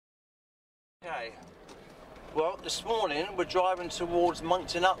Okay, well this morning we're driving towards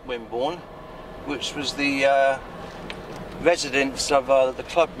Monkton, UpWimborne, which was the residence of the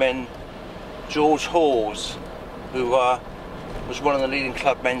Clubmen George Hawles, who was one of the leading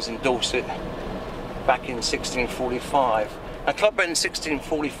clubmen in Dorset back in 1645. Now Clubmen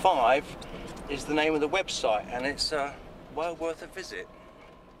 1645 is the name of the website, and it's well worth a visit.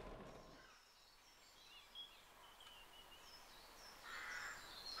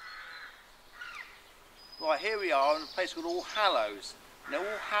 Right, here we are in a place called All Hallows. Now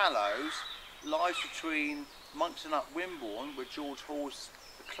All Hallows lies between Monkton UpWimborne, where George Hawles,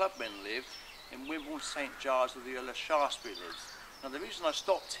 the clubman, lived, and Wimborne St Giles, where the Earl of Shaftesbury lives. Now the reason I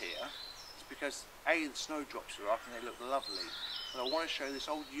stopped here is because A, the snowdrops are up and they look lovely, but I want to show this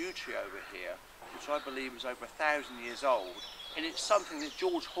old yew tree over here, which I believe is over 1,000 years old, and it's something that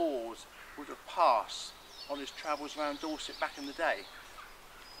George Hawles would have passed on his travels around Dorset back in the day.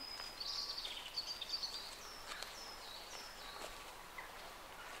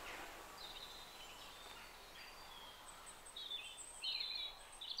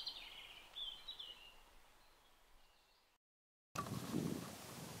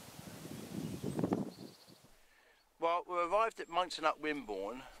 Well, we arrived at Monkton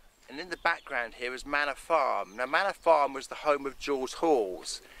UpWimborne, and in the background here is Manor Farm. Now Manor Farm was the home of George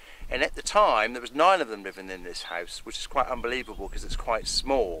Hawles, and at the time there was 9 of them living in this house, which is quite unbelievable because it's quite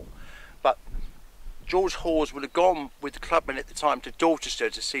small. But George Hawles would have gone with the clubmen at the time to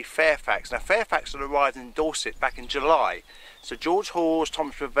Dorset to see Fairfax. Now Fairfax had arrived in Dorset back in July, so George Hawles,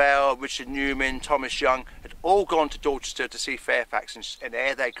 Thomas Ravel, Richard Newman, Thomas Young had all gone to Dorset to see Fairfax and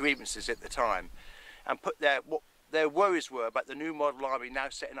air their grievances at the time, and put what their worries were about the new model army now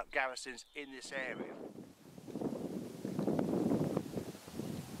setting up garrisons in this area.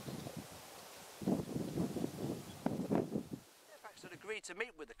 Fairfax had agreed to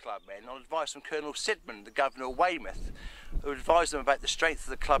meet with the clubmen on advice from Colonel Sidman, the governor of Weymouth, who advised them about the strength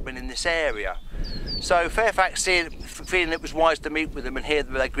of the clubmen in this area. So Fairfax, feeling it was wise to meet with them and hear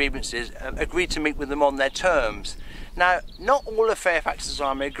their grievances, agreed to meet with them on their terms. Now, not all of Fairfax's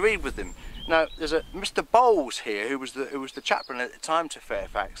army agreed with them. Now, there's a Mr. Bowles here, who was the chaplain at the time to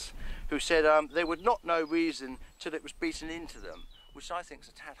Fairfax, who said they would not know reason till it was beaten into them, which I think is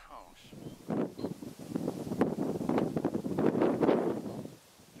a tad harsh.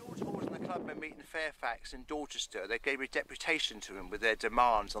 George Hawles and the clubmen meeting Fairfax in Dorchester, they gave a deputation to him with their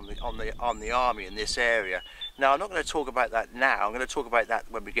demands on the army in this area. Now, I'm not going to talk about that now. I'm going to talk about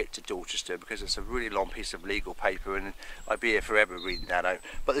that when we get to Dorchester, because it's a really long piece of legal paper and I'd be here forever reading that out.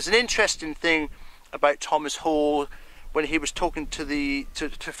 But there's an interesting thing about Thomas Hall when he was talking to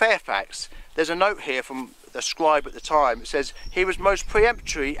Fairfax. There's a note here from the scribe at the time. It says, "He was most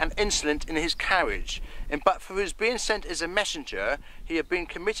peremptory and insolent in his carriage, and but for his being sent as a messenger, he had been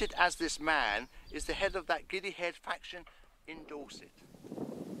committed as this man is the head of that giddy-head faction in Dorset."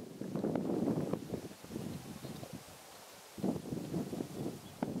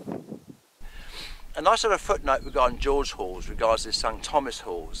 A nice little footnote regarding George Hawles regards his son Thomas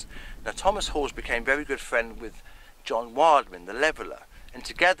Hawles. Now Thomas Hawles became very good friend with John Wildman, the leveller, and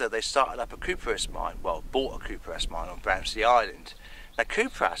together they started up a cupras mine, well, bought a cupras mine on Brownsea Island. Now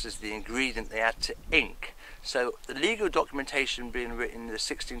cupras is the ingredient they add to ink, so the legal documentation being written in the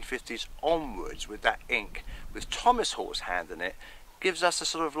 1650s onwards with that ink, with Thomas Hawles' hand in it, gives us a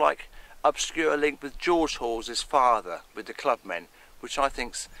sort of like obscure link with George Hawles' father, with the clubmen, which I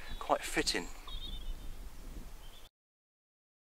think's quite fitting.